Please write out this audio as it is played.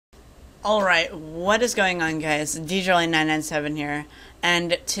Alright, what is going on, guys? DJolly997 here,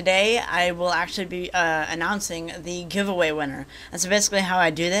 and today I will actually be announcing the giveaway winner. And so basically how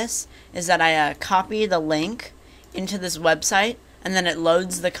I do this is that I copy the link into this website, and then it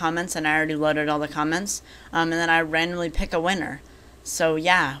loads the comments, and I already loaded all the comments, and then I randomly pick a winner. So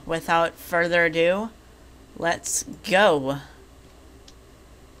yeah, without further ado, let's go.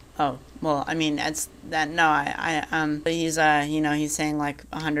 Oh, well, I mean, it's that, no, he's, he's saying like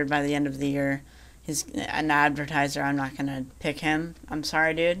 100 by the end of the year. He's an advertiser. I'm not gonna pick him. I'm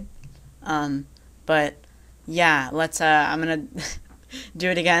sorry, dude. But, yeah, let's, I'm gonna do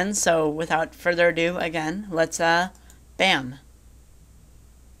it again. So, without further ado, again, let's, bam.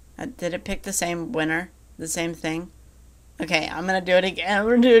 Did it pick the same winner? The same thing? Okay, I'm gonna do it again. I'm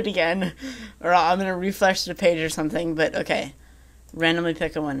gonna do it again. Or I'm gonna refresh the page or something, but okay. Randomly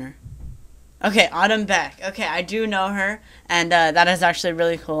pick a winner. Okay, Autumn Beck. Okay, I do know her, and that is actually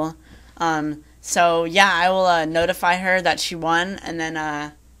really cool. So yeah, I will notify her that she won, and then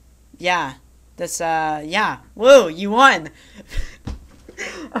yeah, yeah. Woo, you won.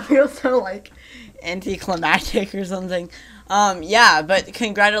 I feel so like anticlimactic or something. Yeah, but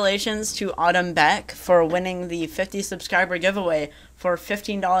congratulations to Autumn Beck for winning the 50 subscriber giveaway for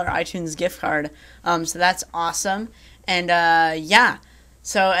 $15 iTunes gift card. So that's awesome. And, yeah.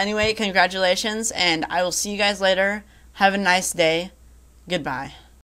 So, anyway, congratulations, and I will see you guys later. Have a nice day. Goodbye.